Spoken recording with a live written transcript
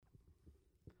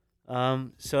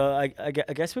I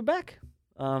guess we're back.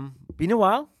 Been a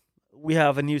while. We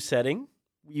have a new setting.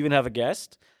 We even have a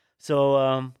guest.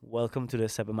 So welcome to the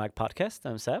Seb and Mike podcast.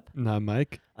 I'm Seb, Nah,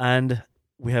 Mike. and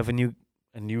we have a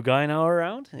new guy now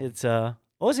around. It's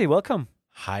Ozzy. Welcome.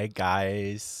 Hi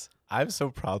guys, I'm so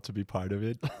proud to be part of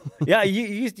it. Yeah,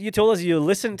 you told us you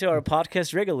listen to our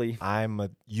podcast regularly. I'm a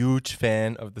huge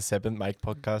fan of the Seventh Mic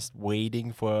podcast,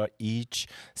 waiting for each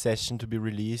session to be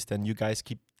released, and you guys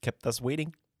kept us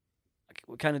waiting.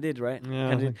 We kind of did, right? Yeah,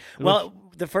 Kinda did. it Well,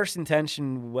 the first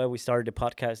intention why we started the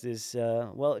podcast is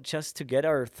just to get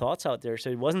our thoughts out there. So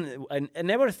it wasn't. I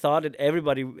never thought that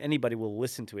anybody will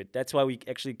listen to it. That's why we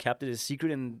actually kept it a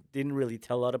secret and didn't really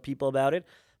tell a lot of people about it.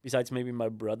 Besides, maybe my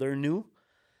brother knew.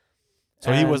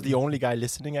 So he was And- the only guy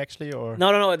listening, actually, or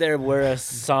No. There were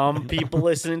some people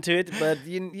listening to it, but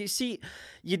you see,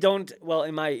 you don't. Well,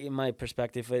 in my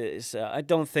perspective, is I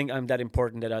don't think I'm that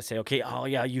important that I say, okay, oh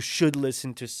yeah, you should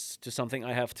listen to something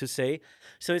I have to say.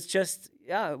 So it's just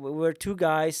we're two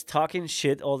guys talking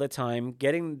shit all the time,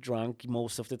 getting drunk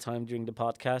most of the time during the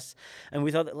podcast, and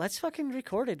we thought, let's fucking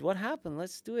record it. What happened?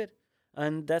 Let's do it.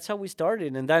 And that's how we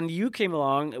started. And then you came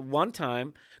along one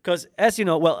time, because as you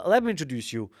know, well, let me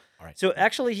introduce you. All right. So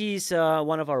actually, he's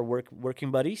one of our working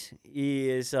buddies. He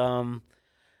is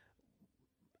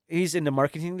he's in the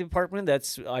marketing department.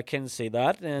 I can say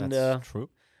that. And that's true.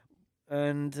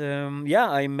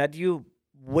 I met you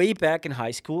way back in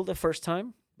high school the first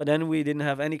time. But then we didn't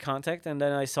have any contact, and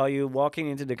then I saw you walking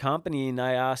into the company, and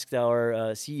I asked our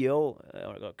CEO,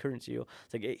 our current CEO,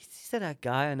 it's like, hey, is that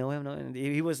guy? I know him. No, and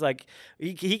he was like,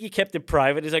 he kept it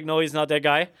private. He's like, no, he's not that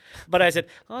guy. But I said,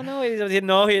 oh no,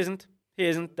 no, he isn't. He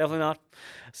isn't, definitely not.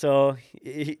 So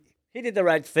he did the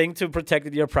right thing to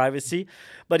protect your privacy.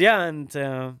 But yeah, and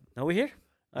now we're here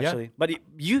actually. Yeah. But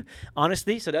you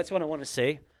honestly, so that's what I want to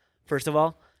say. First of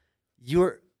all,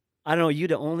 you're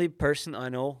the only person I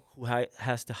know who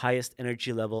has the highest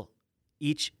energy level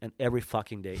each and every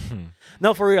fucking day.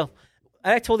 No, for real.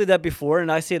 I told you that before,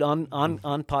 and I say it on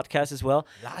podcasts as well.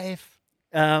 Live.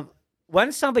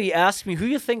 When somebody asks me who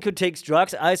you think who takes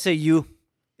drugs, I say you.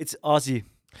 It's Ozzy.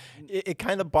 It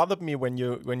kind of bothered me when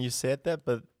you said that,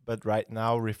 but right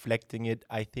now reflecting it,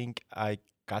 I think I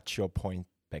got your point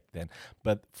back then.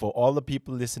 But for all the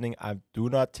people listening, I do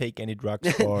not take any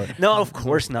drugs or No, of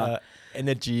course not.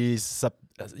 Energy,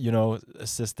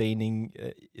 sustaining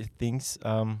things.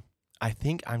 I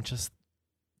think I'm just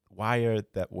wired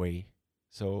that way.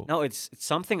 So No, it's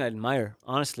something I admire,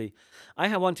 honestly.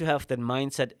 I want to have that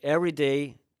mindset every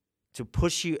day to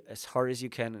push you as hard as you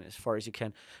can and as far as you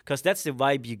can, because that's the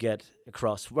vibe you get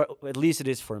across. Well, at least it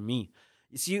is for me.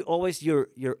 It's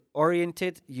you're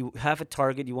oriented, you have a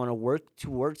target, you want to work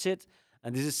towards it,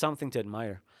 and this is something to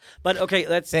admire. But okay,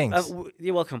 Thanks.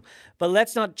 You're welcome. But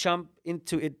let's not jump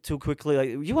into it too quickly.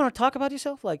 Like, you want to talk about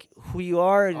yourself, like who you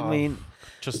are? I mean,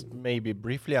 just maybe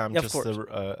briefly, I'm Yeah, of just course.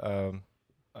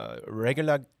 a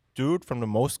regular dude from the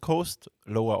Most Coast,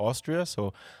 Lower Austria.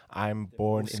 So I'm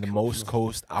born in the Most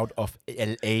Coast out of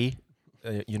LA,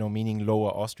 meaning Lower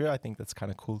Austria. I think that's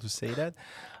kind of cool to say that.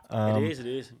 it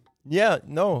is. Yeah,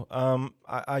 no.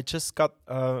 I just got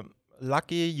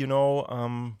lucky,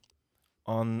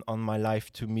 on my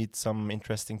life to meet some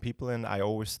interesting people, and I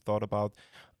always thought about,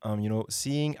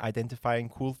 identifying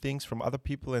cool things from other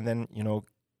people, and then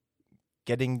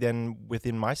getting them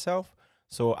within myself.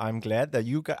 So I'm glad that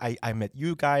I met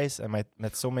you guys. I met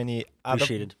so many other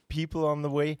Appreciate it. people on the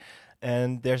way,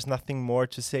 and there's nothing more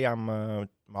to say. I'm a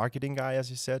marketing guy, as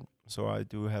you said, so I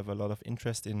do have a lot of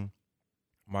interest in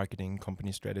marketing,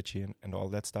 company strategy, and all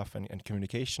that stuff, and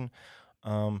communication.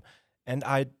 And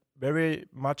I very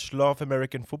much love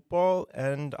American football,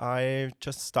 and I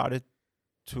just started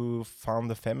to found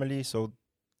a family. So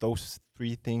those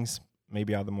three things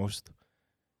maybe are the most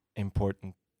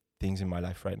important things in my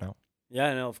life right now.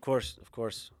 Yeah, no, of course.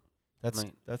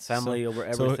 That's Family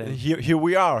over so everything. here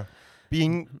we are,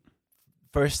 being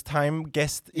first time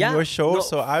guest in Yeah, your show. no,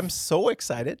 So I'm so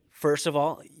excited. First of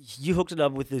all, you hooked it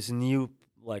up with this new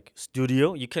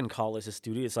studio. You can call this a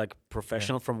studio. It's like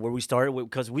professional from where we started,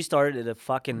 because we started at a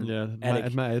fucking attic.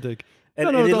 at my attic. And,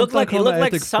 No, and it don't looked like call my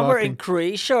attic somewhere in fucking.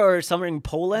 Croatia or somewhere in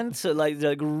Poland. So like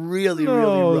really No,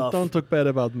 really rough. don't talk bad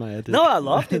about my attic. No, I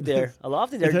loved it there. I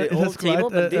loved it there. It The has old table,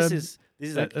 quite but a, this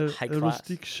is like high a class.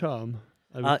 rustic charm.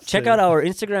 I would Check say. out our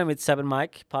Instagram. It's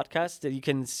 7Mike Podcast. You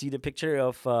can see the picture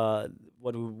of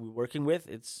what we're working with.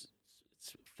 It's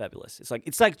fabulous.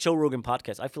 It's like Joe Rogan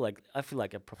podcast. I feel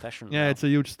like a professional. Yeah, now. it's a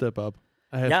huge step up.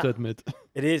 I have Yeah. to admit.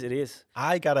 It is.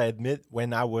 I gotta admit,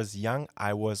 when I was young,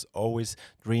 I was always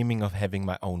dreaming of having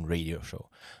my own radio show.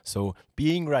 So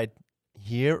being right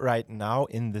here, right now,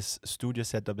 in this studio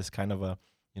setup is kind of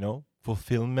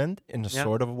fulfillment in a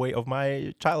sort of way of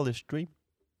my childish dream.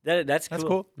 That's cool. That's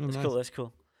cool. That's Nice. cool. That's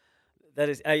cool. That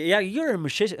is, you're a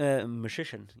musician.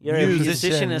 You're a Musician,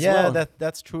 musician as yeah, well.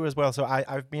 that's true as well. So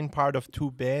I've been part of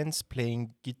 2 bands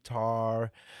playing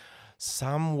guitar,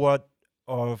 somewhat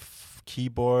of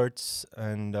keyboards,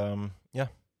 and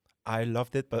I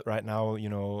loved it. But right now,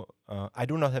 I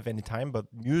do not have any time. But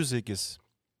music is,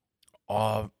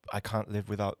 I can't live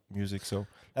without music. So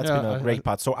that's Yeah, been a great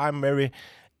part. So I'm very,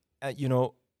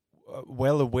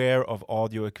 well aware of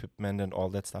audio equipment and all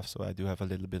that stuff. So I do have a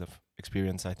little bit of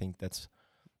experience. I think that's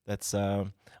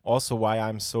also why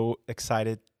I'm so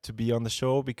excited to be on the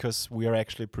show, because we are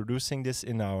actually producing this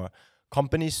in our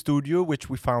company studio, which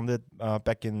we founded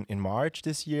back in March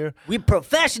this year. We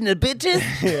professional bitches.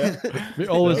 We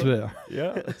always were.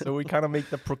 Yeah. So we kind of make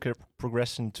the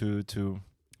progression to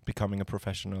becoming a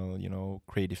professional,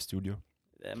 creative studio.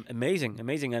 Amazing,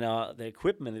 and the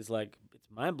equipment is like, it's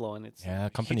mind blowing. It's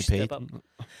a company huge step paid. up.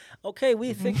 Okay,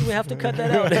 we think we have to cut that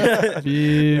out.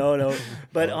 No,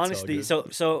 but No, honestly, it's all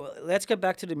so let's get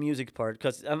back to the music part,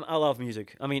 because I love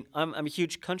music. I mean, I'm a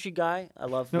huge country guy. I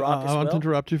love rock as I want to well.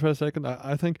 interrupt you for a second.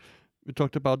 I think we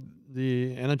talked about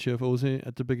the energy of Ozzy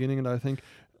at the beginning, and I think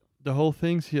the whole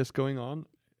things he has going on,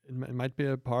 it might be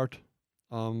a part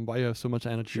why you have so much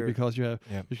energy, Sure. because you have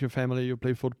with your family, you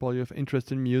play football, you have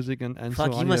interest in music, and so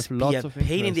Fuck, on. you must have be lots a of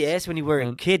pain in the interests. ass when you were a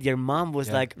And- kid. Your mom was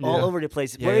like all Yeah. over the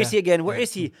place. Yeah, Where is yeah. he again? Where Yeah.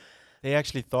 is he? They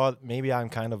actually thought maybe I'm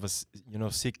kind of a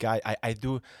sick guy.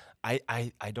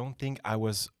 I don't think I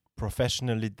was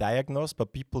professionally diagnosed,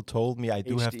 but people told me I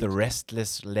do have the ADHD.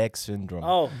 restless leg syndrome.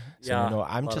 Oh, So yeah. I'm a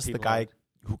lot of just the people guy have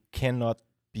it. who cannot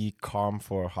be calm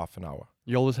for half an hour.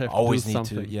 You always have Always to do need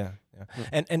something. to, yeah.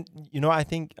 Yeah. And I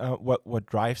think what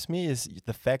drives me is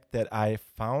the fact that I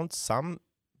found some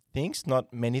things,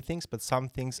 not many things, but some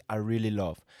things I really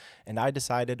love, and I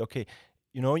decided, okay,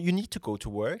 you need to go to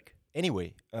work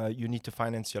anyway. You need to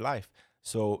finance your life.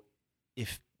 So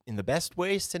if in the best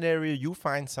way scenario you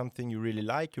find something you really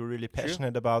like, you're really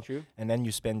passionate about, True. and then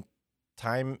you spend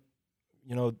time,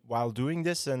 while doing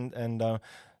this, and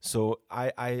so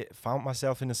I found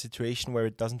myself in a situation where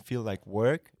it doesn't feel like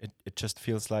work. It just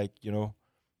feels like,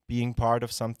 being part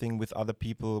of something with other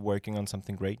people, working on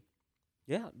something great.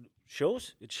 Yeah,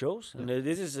 it shows, and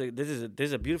this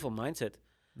is a beautiful mindset.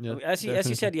 Yeah, As you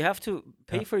definitely. said, you have to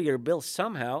pay Yeah. for your bills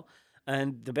somehow,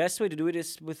 and the best way to do it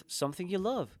is with something you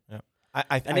love.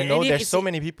 I And know you there's can so see-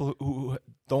 many people who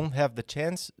don't have the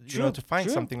chance, True, to find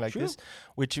true, something like true. this,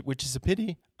 which is a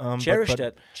pity. Cherish but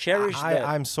that. Cherish that.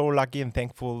 I'm so lucky and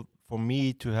thankful for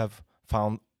me to have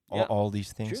found Yeah. all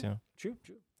these things. True. Yeah,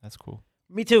 True. that's cool.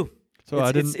 Me too. So it's, I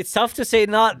it's, didn't. it's tough to say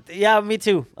not. Yeah, me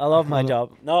too. I love my No. job.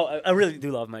 No, I really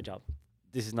do love my job.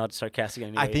 This is not sarcastic in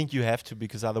any I way. think you have to,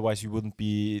 because otherwise you wouldn't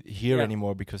be here Yeah.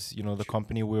 anymore, because the True.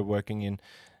 company we're working in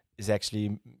is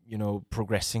actually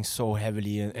progressing so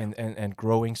heavily and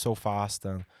growing so fast,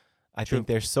 and I True. think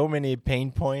there's so many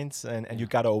pain points, and you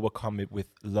got to overcome it with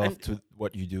love And- to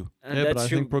what you do. And Yeah, but that's I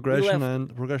true. think We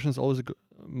progression is always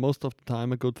most of the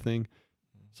time a good thing.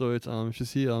 So it's if you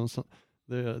see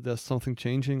there's something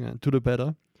changing and to the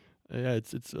better.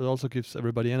 It also gives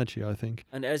everybody energy, I think.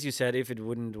 And as you said, if it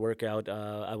wouldn't work out,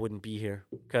 I wouldn't be here,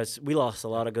 because we lost a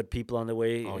lot of good people on the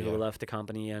way Oh, who yeah. left the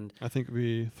company, and I think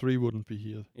we 3 wouldn't be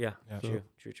here. yeah, Yeah. true.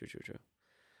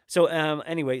 So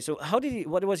anyway, so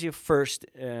what was your first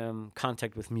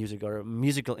contact with music or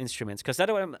musical instruments? Because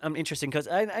that's what I'm interested in. Because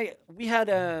we had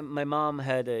my mom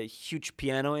had a huge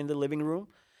piano in the living room,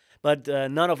 but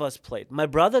none of us played. My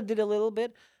brother did a little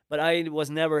bit, but I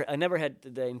never had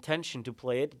the intention to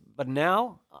play it. But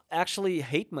now I actually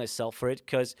hate myself for it,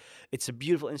 because it's a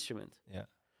beautiful instrument. Yeah.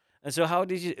 And so how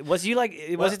did you, was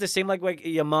it the same like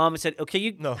your mom said, okay,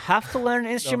 you No. have to learn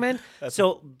an instrument, that's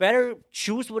so better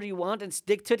choose what you want and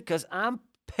stick to it, because I'm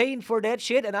paying for that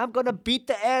shit, and I'm gonna beat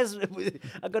the ass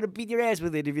I'm gonna beat your ass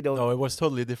with it if you don't. No, it was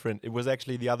totally different. It was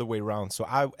actually the other way around. So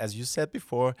as you said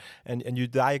before, and you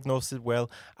diagnosed it well,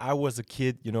 I was a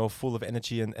kid, full of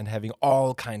energy and having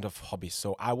all kind of hobbies.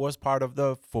 So I was part of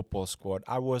the football squad.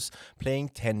 I was playing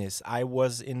tennis. I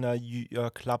was in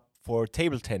a club for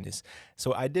table tennis.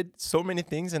 So I did so many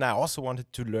things, and I also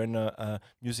wanted to learn a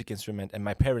music instrument. And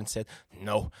my parents said,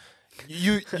 no,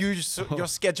 your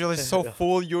schedule is so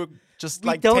full. You're just We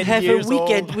like don't 10 have a years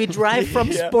weekend. old. We drive from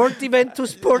Yeah. sport event to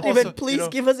sport Also, event. Please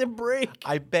give us a break.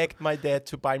 I begged my dad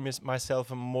to buy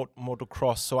myself a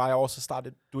motocross, so I also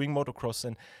started doing motocross,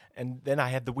 and then I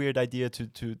had the weird idea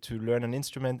to learn an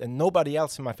instrument, and nobody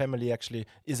else in my family actually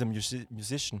is a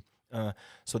musician.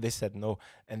 So they said no,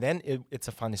 and then it's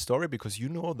a funny story, because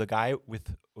the guy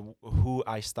with who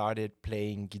I started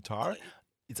playing guitar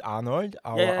it's Arnold,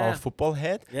 Yeah, yeah, our yeah. football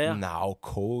head, Yeah. now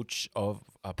coach of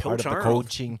part Coach of the Arnold.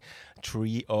 coaching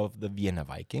tree of the Vienna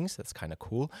Vikings. That's kind of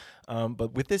cool.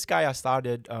 But with this guy, I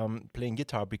started playing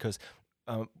guitar because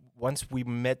once we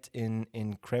met in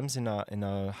Krems in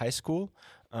a high school.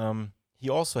 He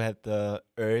also had the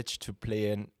urge to play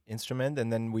an instrument,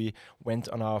 and then we went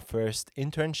on our first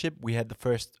internship. We had the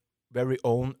first very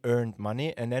own earned money,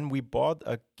 and then we bought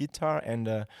a guitar and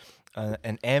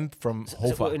an amp from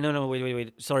Hofer. No,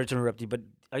 wait. Sorry to interrupt you, but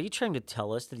are you trying to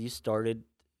tell us that you started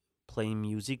playing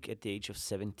music at the age of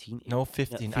 17? No,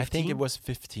 15. I think it 15? was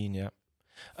 15, yeah.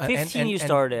 15 you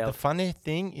started The out. funny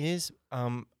thing is,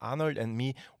 Arnold and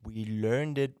me, we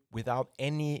learned it without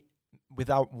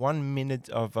 1 minute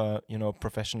of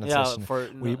professional Yeah, session. for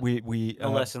We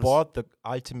no lessons. bought the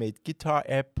ultimate guitar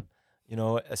app,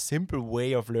 a simple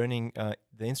way of learning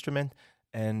the instrument.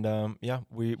 And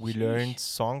we learned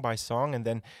song by song, and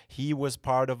then he was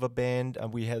part of a band,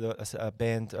 and we had a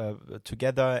band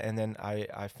together, and then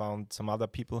I found some other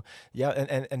people.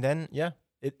 And then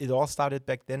it all started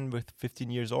back then with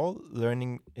 15 years old,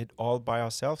 learning it all by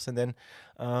ourselves, and then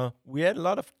we had a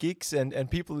lot of gigs and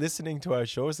people listening to our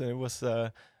shows, and it was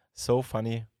so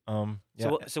funny.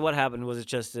 So what happened? Was it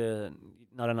just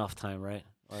not enough time, right?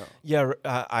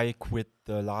 I quit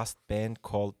the last band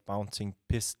called Bouncing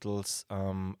Pistols.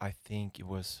 I think it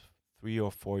was 3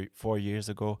 or 4 years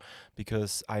ago,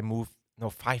 because I moved. No,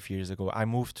 5 years ago. I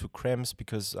moved to Krems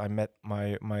because I met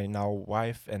my now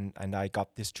wife, and I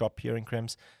got this job here in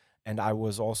Krems. And I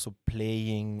was also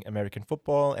playing American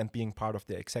football and being part of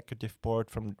the executive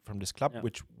board from this club,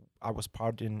 which I was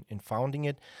part in founding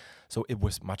it. So it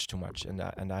was much too much,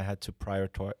 and I had to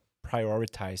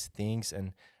prioritize things,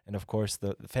 and of course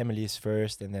the family is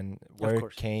first, and then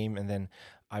work came, and then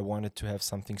I wanted to have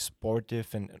something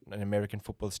sportive, and American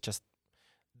football is just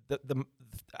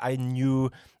I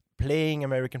knew playing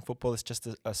American football is just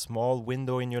a small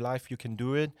window in your life. You can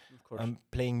do it. Of course.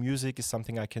 Playing music is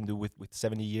something I can do with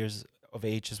 70 years of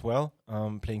age as well.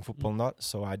 Playing football not.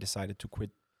 So I decided to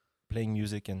quit playing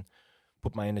music and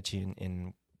put my energy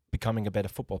in becoming a better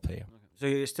football player. Okay. So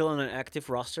you're still on an active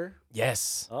roster?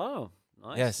 Yes. Oh,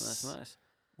 nice. Yes. Nice.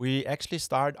 We actually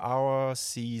start our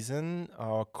season,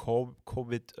 our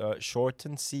COVID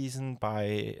shortened season,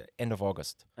 by end of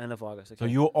August. End of August. Okay. So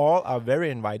you all are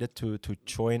very invited to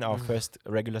join our first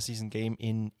regular season game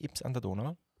in Yps an der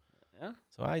Donau. Yeah.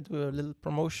 So I do a little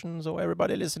promotion. So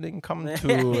everybody listening, come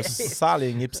to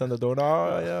Saling, Yps an der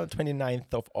Donau,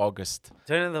 29th of August.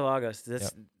 29th of August.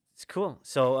 It's cool.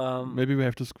 So maybe we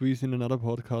have to squeeze in another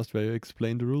podcast where you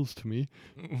explain the rules to me,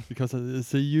 because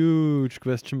it's a huge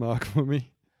question mark for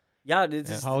me. Yeah,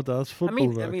 how does football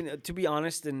work? I mean, to be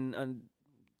honest, and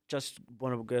just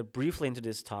want to go briefly into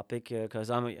this topic, because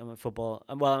I'm a football.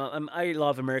 I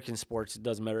love American sports. It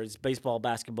doesn't matter. It's baseball,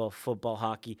 basketball, football,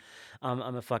 hockey.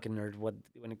 I'm a fucking nerd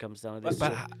when it comes down to this.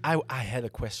 But I had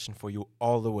a question for you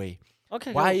all the way.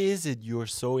 Okay. Why is it you're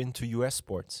so into U.S.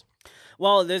 sports?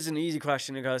 Well, there's an easy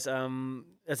question, because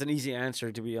that's an easy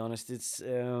answer, to be honest. It's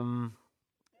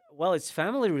it's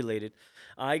family related.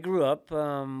 I grew up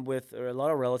with a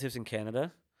lot of relatives in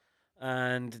Canada,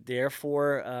 and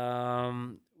therefore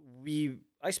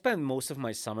I spent most of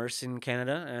my summers in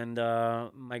Canada, and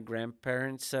my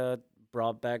grandparents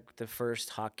brought back the first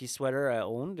hockey sweater I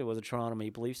owned. It was a Toronto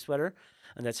Maple Leaf sweater,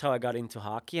 and that's how I got into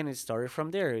hockey, and it started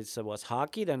from there. It was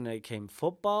hockey, then it came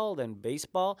football, then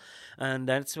baseball, and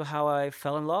that's how I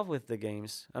fell in love with the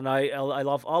games, and I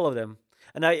love all of them.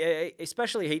 And I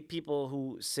especially hate people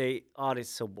who say, "Oh, it's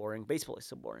so boring. Baseball is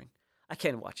so boring. I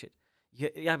can't watch it."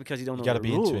 Yeah, because you don't know the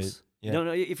rules. Into it. Yeah. You don't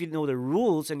know if you know the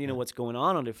rules and you know what's going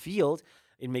on the field.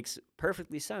 It makes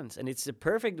perfectly sense, and it's the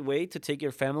perfect way to take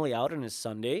your family out on a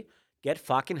Sunday, get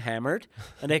fucking hammered,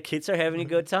 and the kids are having a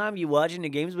good time. You watching the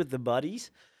games with the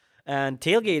buddies, and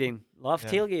tailgating. Love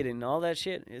tailgating and all that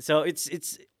shit. So it's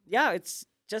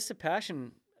just a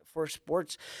passion for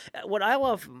sports. What I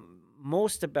love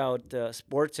most about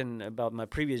sports and about my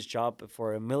previous job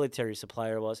for a military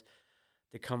supplier was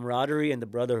the camaraderie and the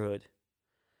brotherhood.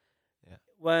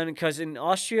 Yeah. Because in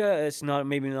Austria, it's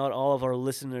maybe not all of our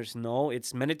listeners know,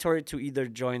 it's mandatory to either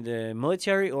join the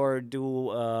military or do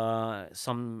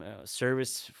some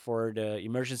service for the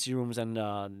emergency rooms and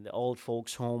the old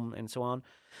folks home and so on.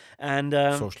 And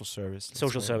social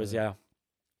service. Yeah.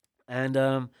 And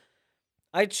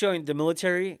I joined the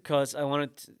military because I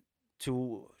wanted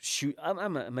to shoot.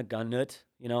 I'm a gun nut.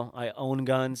 I own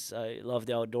guns. I love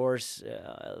the outdoors.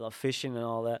 I love fishing and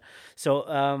all that. So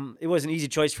it was an easy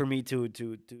choice for me to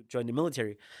join the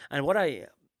military. And what I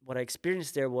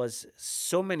experienced there was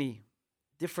so many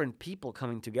different people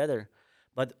coming together,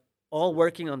 but all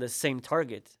working on the same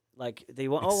target. Like they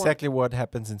want Exactly what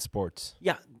happens in sports.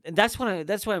 yeah, and that's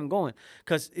why I'm going,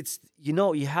 because it's you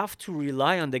have to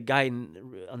rely on the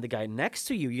guy next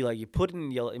to you. You put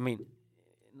in I mean,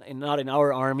 not in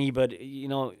our army, but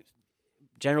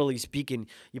generally speaking,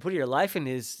 you put your life in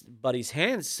his buddy's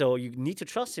hands, so you need to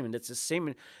trust him, and that's the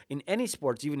same in any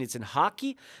sports. Even it's in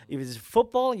hockey, if it's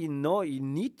football, you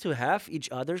need to have each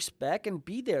other's back and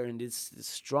be there, and it's this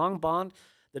strong bond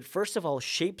that first of all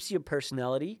shapes your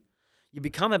personality. You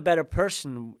become a better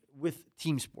person with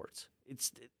team sports.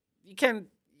 You can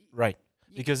Right.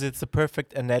 Because it's a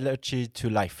perfect analogy to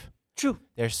life. true.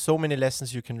 There's so many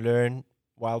lessons you can learn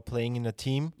while playing in a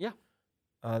team. Yeah.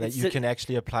 That It's you a- can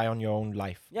actually apply on your own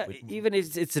life. Yeah, with- even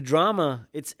it's a drama.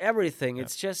 It's everything. Yeah.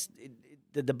 It's just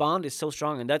the bond is so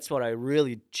strong, and that's what I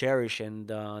really cherish, and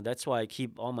that's why I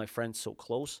keep all my friends so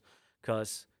close.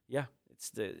 Cause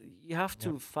you have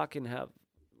to fucking have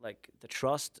like the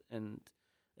trust and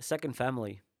a second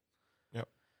family. Yep.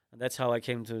 And that's how I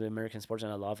came to the American sports,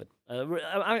 and I love it.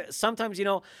 Sometimes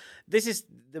this is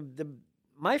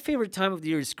my favorite time of the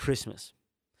year is Christmas.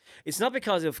 It's not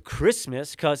because of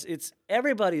Christmas, because it's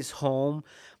everybody's home.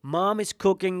 Mom is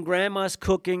cooking, grandma's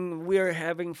cooking. We're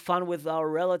having fun with our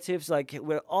relatives. Like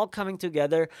we're all coming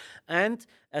together. And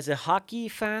as a hockey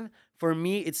fan, for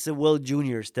me, it's the World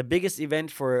Juniors, the biggest event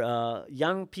for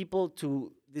young people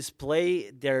to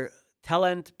display their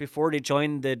talent before they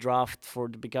join the draft to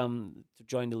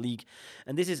join the league.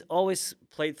 And this is always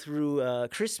played through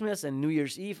Christmas and New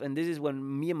Year's Eve. And this is when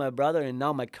me and my brother and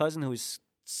now my cousin, who's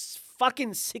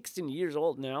fucking 16 years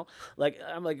old now. Like,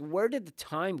 I'm like, where did the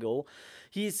time go?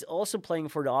 He's also playing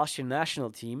for the Austrian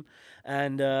national team.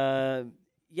 And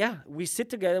we sit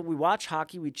together, we watch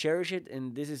hockey, we cherish it.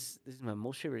 And this is my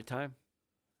most favorite time.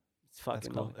 It's That's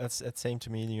fucking cool. lovely. That's same to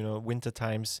me. Winter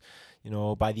times.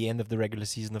 By the end of the regular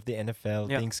season of the NFL,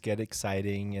 Yeah. things get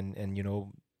exciting, and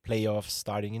playoffs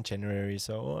starting in January.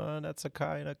 So that's a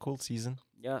kind of cool season.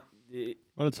 Yeah.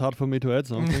 Well, it's hard for me to add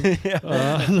something.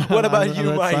 What about on you,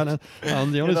 that Mike? side,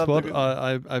 the You're only not sport the-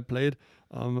 I played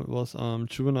was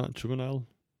juvenile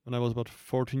when I was about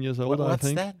 14 years old. I What's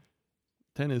think that?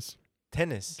 tennis,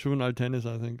 Tennis. juvenile tennis.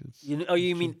 I think it's.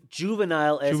 You mean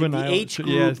juvenile as in Juvenile, the age group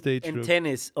yes, the age and group.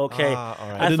 tennis? Okay. Ah, all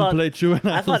right. I didn't thought- play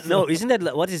juvenile. I thought no, isn't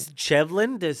that what is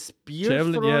javelin? The spear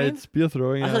javelin. throwing? Yeah, it's spear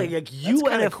throwing. I yeah. thought like you That's and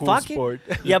kinda a cool fucking sport.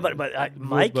 yeah, but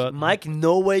Mike, but- Mike,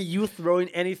 no way you throwing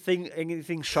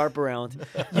anything sharp around.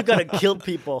 You gotta kill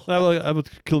people. I would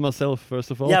kill myself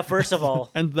first of all. Yeah, first of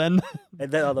all, and then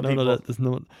and then other no, people. there's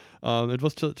no. It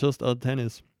was just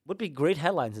tennis. Would be great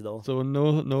headlines though. So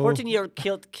no 14-year-old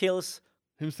kills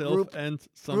himself group- and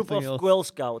group something of else. Girl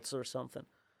Scouts or something.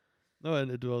 No,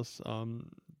 and it was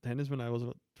tennis when I was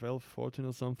about 12, 14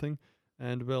 or something.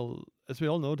 And well, as we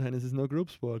all know, tennis is no group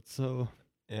sport. So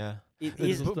Yeah. It It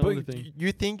is. was the only thing.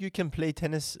 You think you can play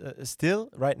tennis still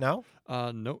right now?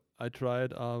 no, I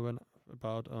tried when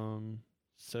about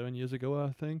 7 years ago,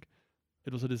 I think.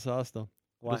 It was a disaster. It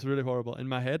Why? was really horrible. In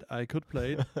my head, I could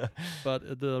play it,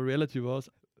 but the reality was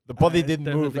The body I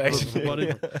didn't move, definitely couldn't.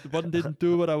 actually. The body didn't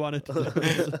do what I wanted to do.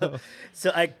 So So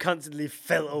I constantly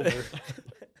fell over.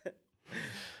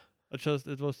 it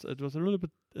was a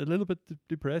little bit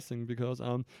depressing because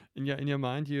in your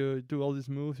mind you do all these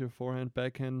moves, your forehand,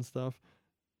 backhand and stuff,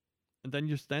 and then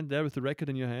you stand there with the racket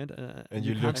in your hand And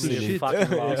you can't look do silly. shit.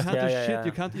 Fucking You lost. can't Yeah, do yeah, shit. yeah.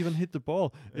 You can't even hit the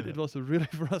ball. Yeah. It was really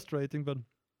frustrating, but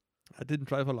I didn't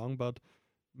try for long. But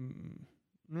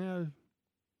yeah,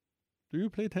 do you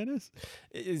play tennis?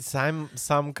 It's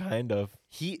some kind of.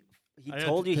 He I had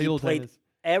told you he table played tennis.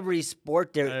 every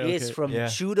sport there is, Okay. from Yeah.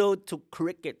 judo to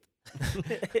cricket.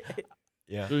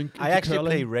 Yeah. Doing I actually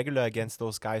play curling. regular against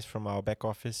those guys from our back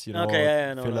office. Okay,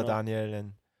 yeah, no, Phil, no, no. Daniel,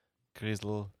 and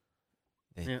Grisel.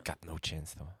 They Yeah. got no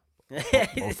chance though.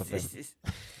 Both of them.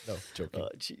 No, joking. Oh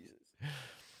Jesus!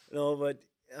 No, but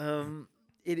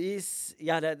it is.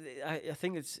 Yeah, that I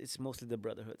think it's mostly the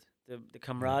brotherhood, the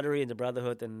camaraderie and the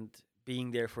brotherhood, and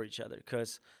being there for each other.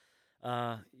 Because,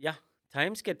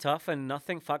 times get tough and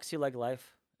nothing fucks you like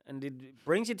life, and it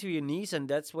brings you to your knees, and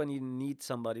that's when you need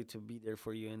somebody to be there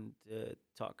for you and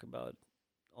talk about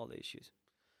all the issues.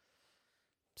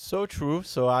 So true.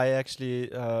 So I actually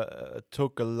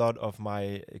took a lot of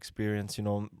my experience,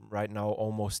 right now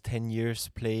almost 10 years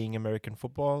playing American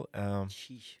football.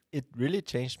 Sheesh. It really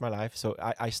changed my life. So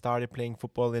I started playing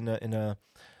football in a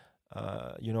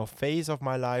phase of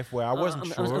my life where I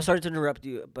wasn't I'm sure. sorry to interrupt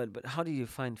you, but how do you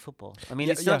find football? I mean,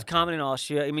 Yeah, it's not common in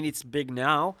Austria. I mean, it's big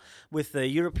now with the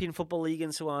European Football League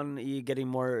and so on. You're getting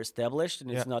more established,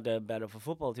 and it's Yeah. not that bad of a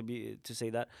football to say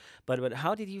that. But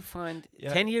how did you find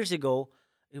Yeah. 10 years ago?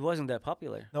 It wasn't that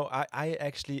popular. No, I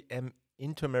actually am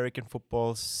into American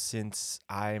football since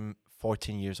I'm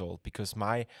 14 years old, because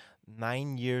my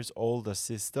 9 years older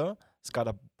sister has got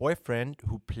a boyfriend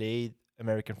who played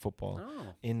American football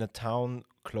Oh, in a town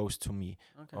close to me,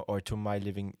 okay. or to my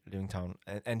living town,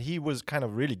 and he was kind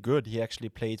of really good. He actually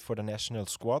played for the national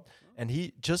squad, and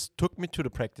he just took me to the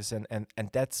practice, and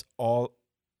that's all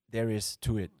there is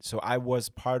to it. So I was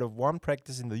part of one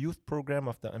practice in the youth program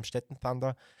of the Amstetten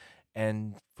Thunder,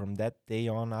 and from that day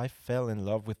on, I fell in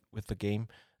love with the game.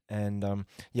 And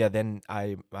then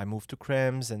I moved to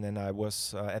Krems, and then I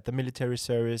was at the military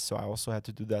service, so I also had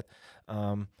to do that.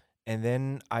 And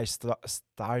then I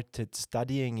started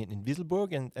studying in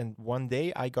Wieselburg, and one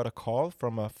day I got a call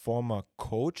from a former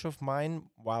coach of mine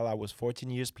while I was 14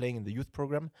 years playing in the youth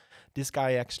program. This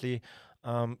guy actually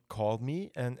called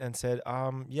me and said,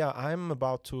 I'm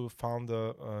about to found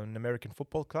an American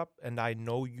football club, and I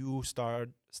know you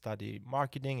study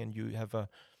marketing and you have a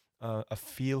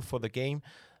feel for the game.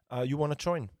 You want to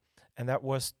join? And that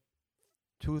was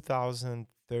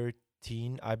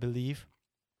 2013, I believe.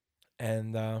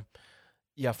 And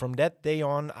from that day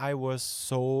on, I was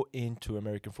so into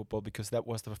American football, because that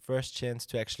was the first chance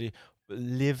to actually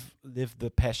live the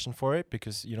passion for it.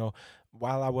 Because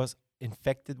while I was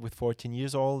infected with 14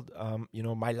 years old,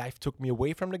 my life took me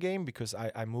away from the game, because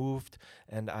I moved,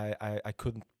 and I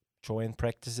couldn't join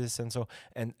practices, and so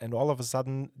and all of a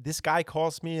sudden this guy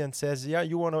calls me and says, yeah,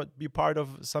 you want to be part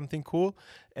of something cool.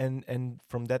 And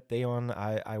from that day on,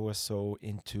 I was so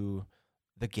into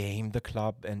the game, the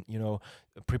club, and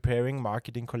preparing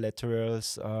marketing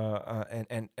collaterals,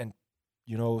 and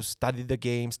study the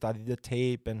game, study the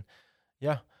tape, and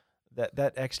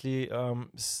that actually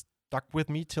stuck with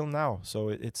me till now. So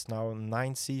it's now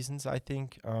 9 seasons, I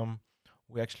think.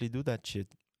 We actually do that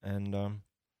shit, and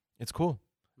it's cool.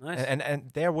 Nice.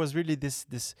 And there was really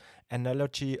this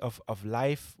analogy of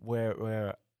life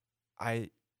where I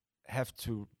have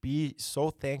to be so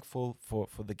thankful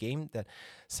for the game. That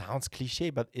sounds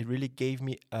cliche, but it really gave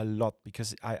me a lot,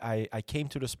 because I came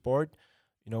to the sport,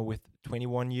 with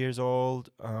 21 years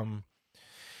old,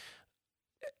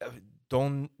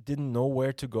 didn't know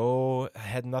where to go,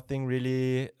 had nothing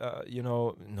really,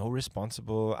 no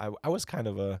responsible. I was kind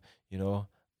of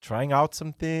trying out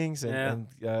some things, and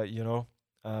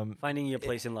Finding your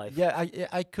place in life. yeah,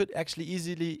 I could actually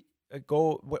easily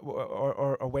go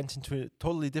or went into a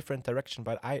totally different direction.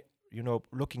 But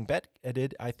looking back at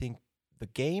it, I think the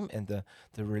game and the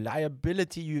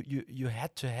reliability you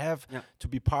had to have to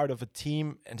be part of a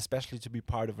team, and especially to be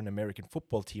part of an American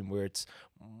football team, where it's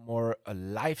more a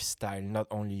lifestyle, not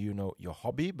only your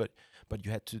hobby, but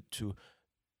you had to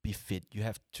be fit. You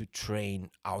have to train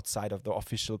outside of the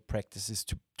official practices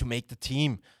to make the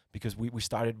team, because we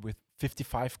started with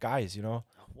 55 guys,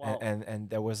 Wow. and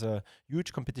there was a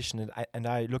huge competition, and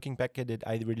I looking back at it,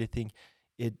 I really think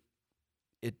it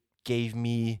gave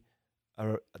me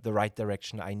the right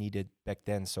direction I needed back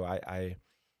then. So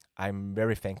I'm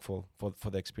very thankful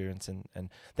for the experience, and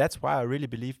that's why I really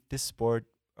believe this sport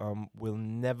will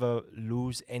never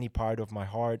lose any part of my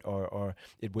heart, or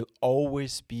it will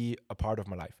always be a part of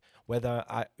my life. Whether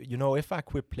if I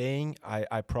quit playing,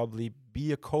 I probably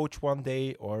be a coach one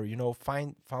day, or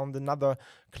found another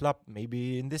club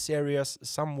maybe in this area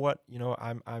somewhat.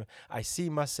 I see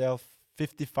myself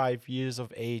 55 years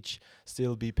of age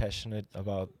still be passionate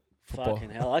about football.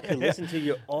 Fucking hell, I could listen to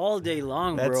you all day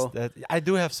long, bro. I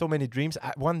do have so many dreams.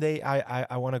 One day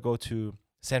I want to go to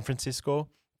San Francisco,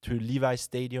 to Levi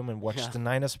Stadium, and watch the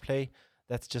Niners play.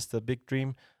 That's just a big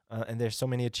dream. And there's so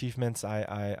many achievements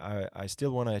I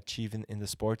still want to achieve in the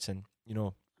sports, and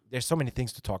there's so many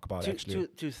things to talk about. Actually,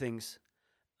 two things.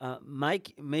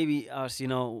 Mike, maybe us.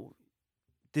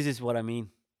 This is what I mean.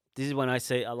 This is when I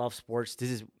say I love sports. This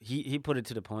is he put it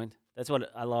to the point. That's what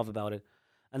I love about it,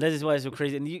 and that is why it's so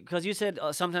crazy. And because you said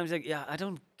sometimes like, I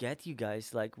don't get you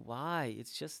guys. Like, why?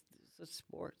 It's just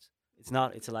sports. It's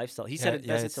not. It's a lifestyle. He said it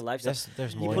best. It's a lifestyle.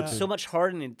 There's You more. put so much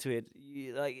heart into it.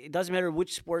 It doesn't matter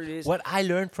which sport it is. What I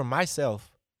learned from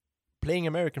myself playing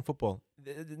American football,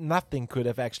 nothing could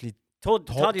have actually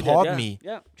taught me.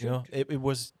 Yeah, true. It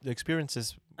was the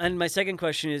experiences. And my second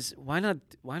question is, why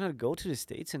not go to the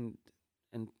States and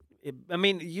I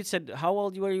mean, you said how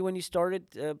old were you when you started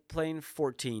playing?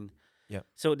 14. Yeah.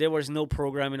 So there was no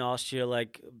program in Austria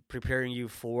like preparing you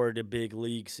for the big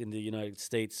leagues in the United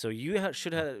States. So you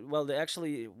should have. Well,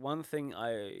 actually, one thing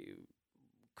I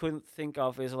couldn't think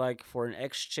of is like for an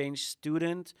exchange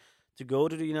student to go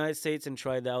to the United States and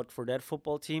try it out for that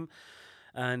football team.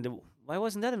 And why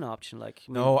wasn't that an option? Like,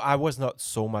 no, I was not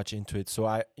so much into it. So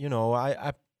I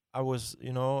was,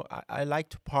 I like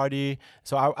to party.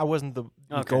 So I wasn't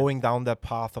going down that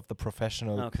path of the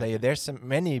professional player. There's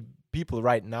many people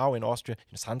right now in Austria,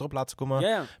 Sandro Platzkummer,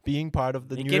 Yeah, being part of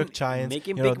the New Making- York Giants,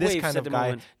 making you know, big this waves kind at of the guy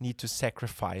moment. need to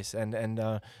sacrifice. And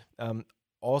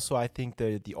also, I think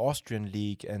the Austrian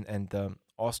league and the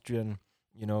Austrian,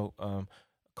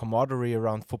 camaraderie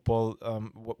around football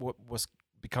was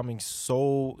becoming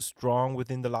so strong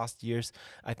within the last years.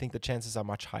 I think the chances are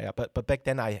much higher. But back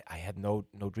then I had no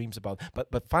dreams about.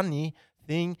 But funny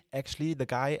thing, actually, the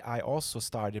guy I also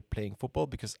started playing football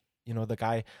because the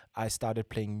guy I started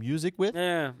playing music with.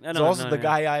 yeah. It's also the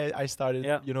guy I started,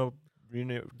 Yeah.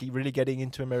 really getting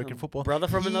into American football. Brother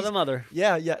from He's- another mother.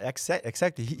 Yeah,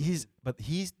 exactly.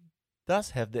 He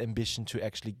does have the ambition to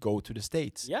actually go to the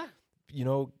States. Yeah.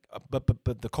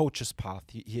 But the coach's path,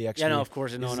 he actually Yeah, no, of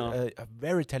course. is No. a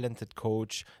very talented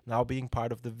coach, now being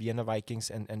part of the Vienna Vikings,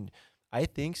 and I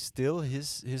think still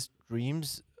his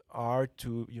dreams are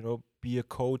to be a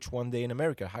coach one day in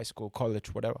America, high school,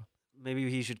 college, whatever. Maybe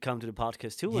he should come to the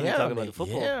podcast too when we talk about the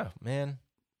football. Yeah, man.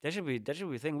 That should be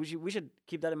a thing. We should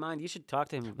keep that in mind. You should talk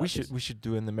to him. About We should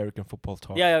do an American football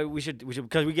talk. Yeah, we should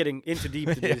because we're getting into deep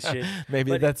to this shit. Maybe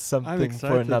But that's something for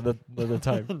excited. another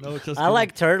time. No, just I kidding.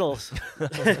 like turtles.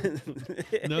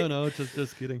 no,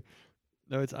 just kidding.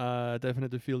 No, it's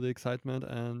definitely feel the excitement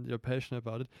and you're passionate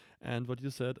about it. And what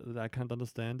you said that I can't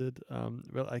understand it.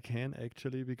 Well, I can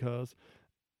actually because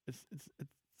it's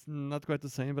not quite the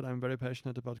same. But I'm very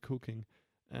passionate about cooking,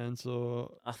 and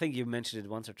so I think you mentioned it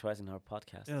once or twice in our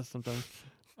podcast. yeah, sometimes.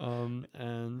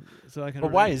 And so I can.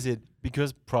 But why is it?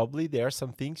 Because probably there are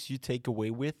some things you take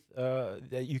away with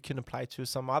that you can apply to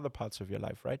some other parts of your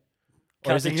life, right?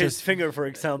 Or is Cutting it his just finger, for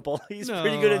example. He's No,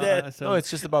 pretty good at I that. said no?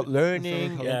 It's just about learning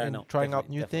how- and, Yeah, and no, trying out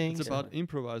definitely, new definitely. things. It's about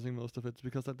improvising most of it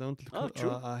because I don't. Oh, true.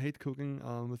 I hate cooking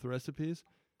with recipes.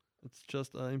 It's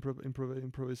just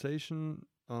improvisation,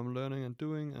 learning and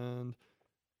doing, and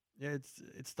yeah,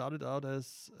 it started out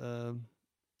as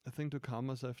a thing to calm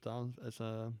myself down as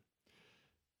a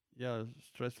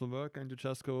stressful work, and you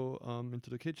just go into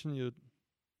the kitchen, you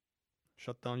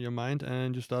shut down your mind,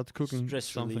 and you start cooking Stress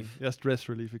something. relief. Yeah, stress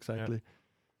relief exactly.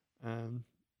 And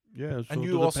yeah, so And the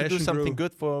you also do passion something grew.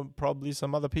 good for probably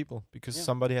some other people because Yeah.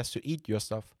 somebody has to eat your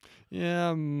stuff.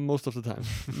 Yeah, most of the time.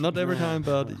 Not every time,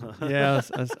 but yeah,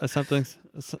 I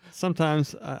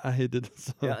sometimes I hate it.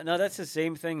 So. Yeah, no, that's the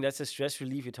same thing. That's the stress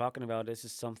relief you're talking about. This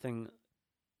is something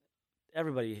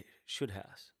everybody should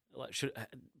has. Like,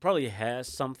 probably has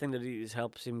something that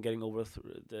helps him getting over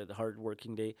the hard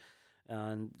working day,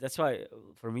 and that's why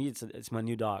for me it's my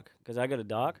new dog because I got a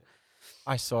dog.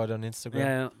 I saw it on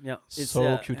Instagram. Yeah. It's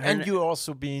so cute. her And you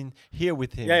also been here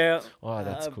with him. Yeah. Oh,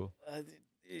 that's Uh, cool.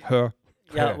 Her.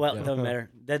 Yeah, Her, well, yeah. doesn't matter.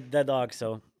 That dog.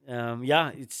 So,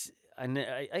 yeah, it's.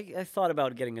 I thought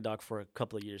about getting a dog for a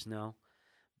couple of years now,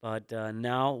 but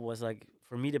now was like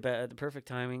for me the perfect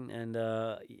timing, and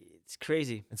it's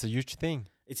crazy. It's a huge thing.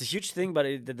 It's a huge thing, but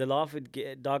the love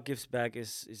dog gives back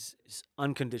is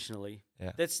unconditionally.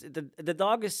 Yeah. That's the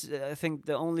dog is I think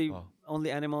the Oh.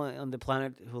 only animal on the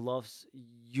planet who loves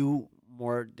you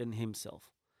more than himself.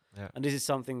 Yeah. And this is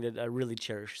something that I really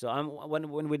cherish. So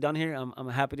when we're done here, I'm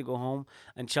happy to go home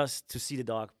and just to see the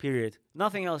dog. Period.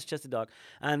 Nothing else, just the dog.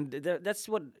 And that's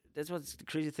what's the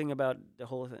crazy thing about the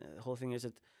whole thing is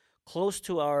that close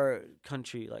to our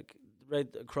country, like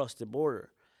right across the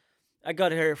border. I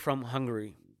got her from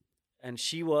Hungary, and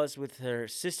she was with her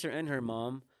sister and her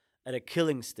mom at a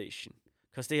killing station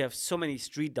because they have so many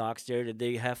street dogs there that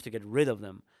they have to get rid of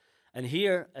them. And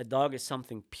here, a dog is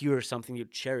something pure, something you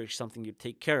cherish, something you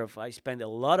take care of. I spend a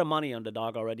lot of money on the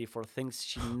dog already for things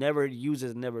she never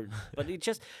uses, never. But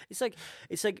it's like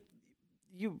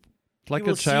you. It's like you a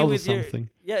will see child or with your- something.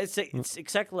 Yeah, it's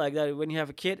exactly like that. When you have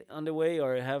a kid on the way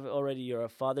or have already you're a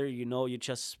father, you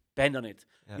just spend on it.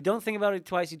 Yeah. You don't think about it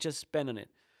twice. You just spend on it,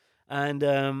 and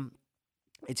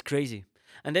it's crazy.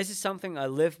 And this is something I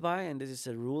live by, and this is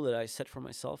a rule that I set for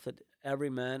myself that every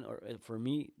man, or for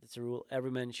me, it's a rule.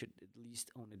 Every man should at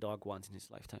least own a dog once in his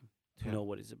lifetime to Yeah. know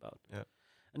what it's about. Yeah.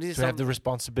 And this is To have the something-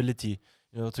 responsibility,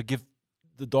 to give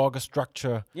the dog a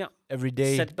structure. Yeah. Every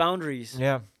day. set boundaries.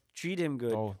 Yeah. Treat him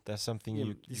good. Oh, that's something Yeah,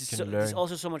 you this is can so- learn. There's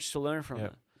also so much to learn from Yeah.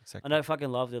 it. Exactly. And I fucking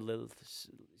love the little.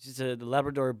 She's a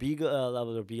Labrador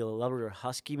Labrador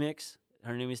Husky mix.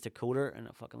 Her name is Dakota, and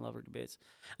I fucking love her to bits.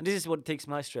 And this is what takes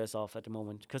my stress off at the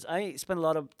moment, because I spend a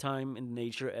lot of time in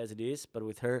nature as it is, but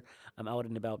with her, I'm out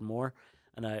and about more,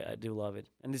 and I do love it.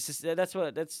 And this is that's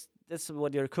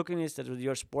what your cooking is, that's what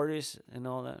your sport is, and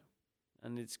all that.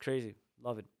 And it's crazy.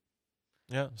 Love it.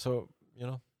 Yeah. So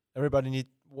everybody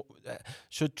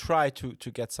should try to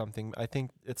get something. I think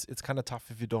it's kind of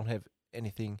tough if you don't have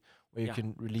anything where you Yeah.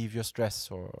 can relieve your stress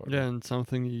or Yeah, and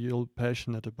something you're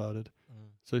passionate about it.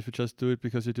 So if you just do it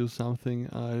because you do something,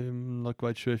 I'm not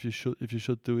quite sure if you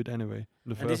should do it anyway in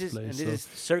the first place. And this is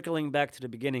circling back to the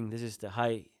beginning. This is the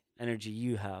high energy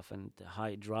you have and the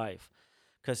high drive.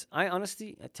 Because I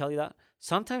tell you that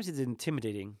sometimes it's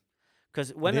intimidating.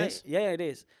 Because when it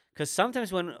is. Because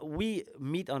sometimes when we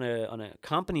meet on a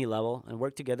company level and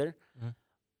work together,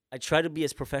 I try to be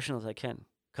as professional as I can.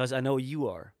 Because I know you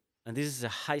are, and this is a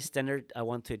high standard I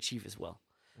want to achieve as well.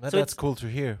 So that's cool to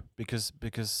hear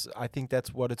because I think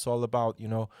that's what it's all about. You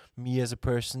know, me as a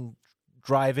person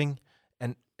driving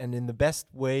and in the best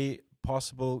way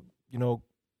possible. You know,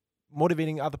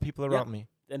 motivating other people around me.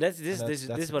 And this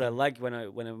is what I like when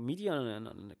I meet you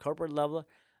on a corporate level.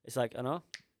 It's like,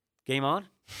 game on,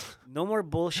 no more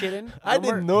bullshitting. I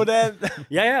didn't know that.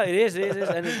 yeah, it is,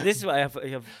 and this is why I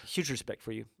have huge respect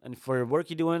for you and for the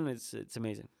work you're doing. It's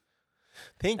amazing.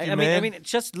 Thank you, man. I mean,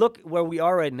 just look where we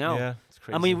are right now. Yeah, it's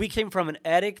crazy. I mean, we came from an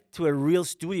attic to a real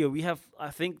studio. We have,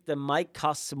 I think, the mic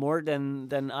costs more than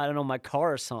I don't know, my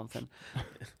car or something.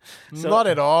 Not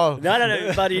at all.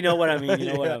 No, but you know what I mean.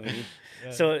 You know what I mean.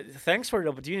 Yeah. So thanks for the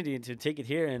opportunity to take it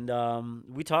here, and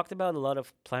we talked about a lot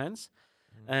of plans,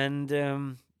 and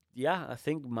I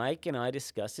think Mike and I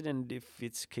discussed it, and if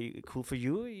it's cool for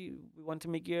you, we want to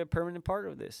make you a permanent part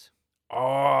of this.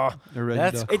 Oh,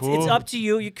 that's cool. It's up to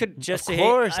you. You could just say,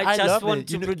 course, "Hey, I just love want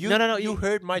it. to." No. You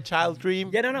heard my child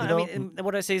dream. Yeah, no. I mean,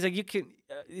 what I say is like you can.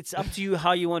 It's up to you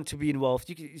how you want to be involved.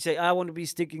 You can say, "I want to be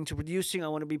sticking to producing. I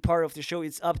want to be part of the show."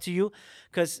 It's up to you,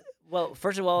 because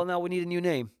first of all, now we need a new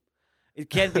name. It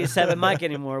can't be Seven Mike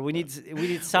anymore. We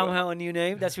need somehow a new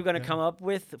name that we're gonna come up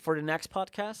with for the next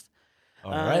podcast.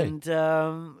 All right. And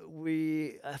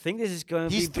I think this is going to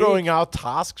be He's throwing out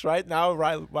tasks right now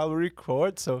while we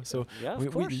record. So yeah,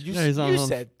 of course. You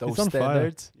set those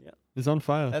standards. Yeah. He's on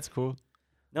fire. That's cool.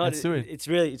 No, Let's do it.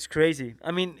 It's crazy.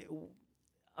 I mean,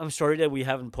 I'm sorry that we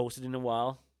haven't posted in a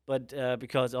while, but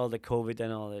because all the COVID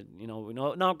and all that,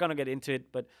 we're not gonna get into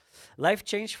it. But life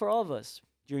changed for all of us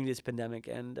during this pandemic,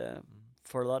 and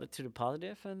for a lot to the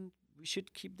positive, and we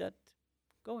should keep that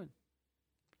going.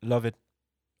 Love it.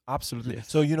 Absolutely. Yes.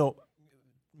 So,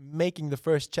 making the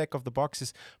first check of the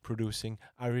boxes, producing,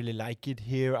 I really like it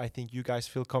here. I think you guys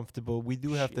feel comfortable. We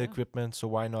do have the equipment, so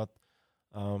why not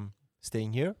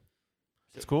staying here?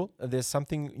 It's cool. There's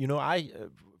something, I,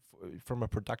 from a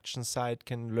production side,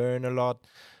 can learn a lot.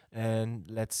 And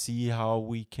let's see how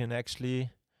we can actually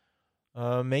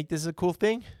make this a cool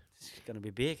thing. It's going to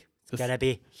be big. It's gonna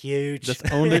be huge.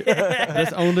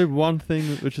 There's only one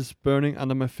thing which is burning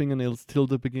under my fingernails till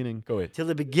the beginning. Go ahead. Till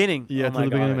the beginning. Yeah, till the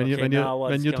beginning.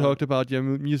 When you talked about your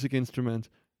music instrument,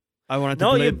 I wanted to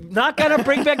play. No, you're not gonna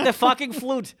bring back the fucking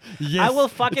flute. Yes, I will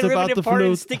fucking rip it apart and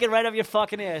flute. stick it right up your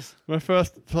fucking ass. My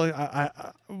first,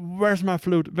 where's my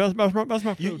flute? Where's my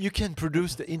flute? You can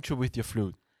produce the intro with your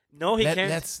flute. No, he can't.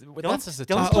 That's a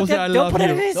don't put it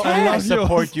in his I hands.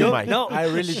 support you, Mike. No. I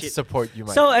really support you,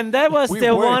 Mike. So, and that was We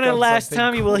the work one and on last something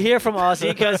time you will hear from Ozzy,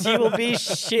 because he will be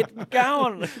shit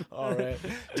down. All right.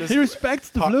 He respects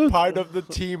the flute. Part of the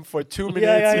team for 2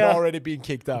 minutes, he's already being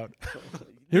kicked out.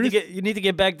 You need to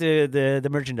get back the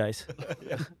merchandise.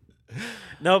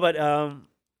 No, but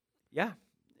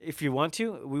if you want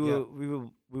to, we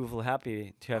will feel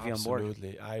happy to have you on board.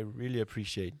 Absolutely. I really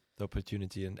appreciate the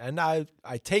opportunity, and I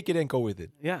take it and go with it.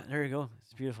 Yeah, there you go.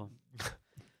 It's beautiful.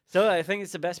 So I think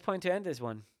it's the best point to end this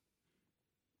one.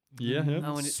 Yeah.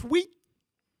 Sweet.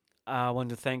 I want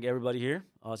to thank everybody here.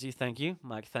 Ozzy, thank you.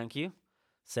 Mike, thank you.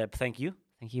 Seb, thank you.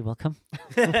 Thank you. Welcome.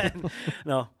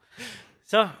 No.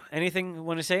 So, anything you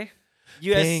want to say?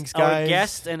 You Thanks, as our guys.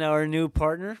 guest and our new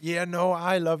partner. Yeah, no,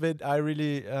 I love it. I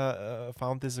really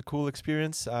found this a cool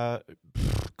experience.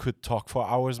 Could talk for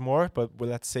hours more, but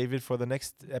let's save it for the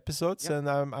next episodes. Yeah. And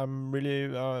I'm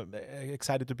really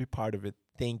excited to be part of it.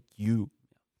 Thank you.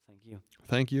 Thank you.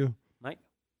 Thank you. Mike?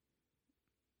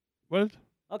 What?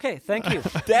 Okay, thank you.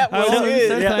 That was I it.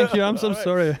 said thank you. I'm so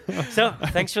sorry. So,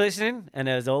 thanks for listening. And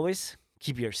as always,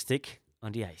 keep your stick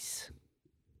on the ice.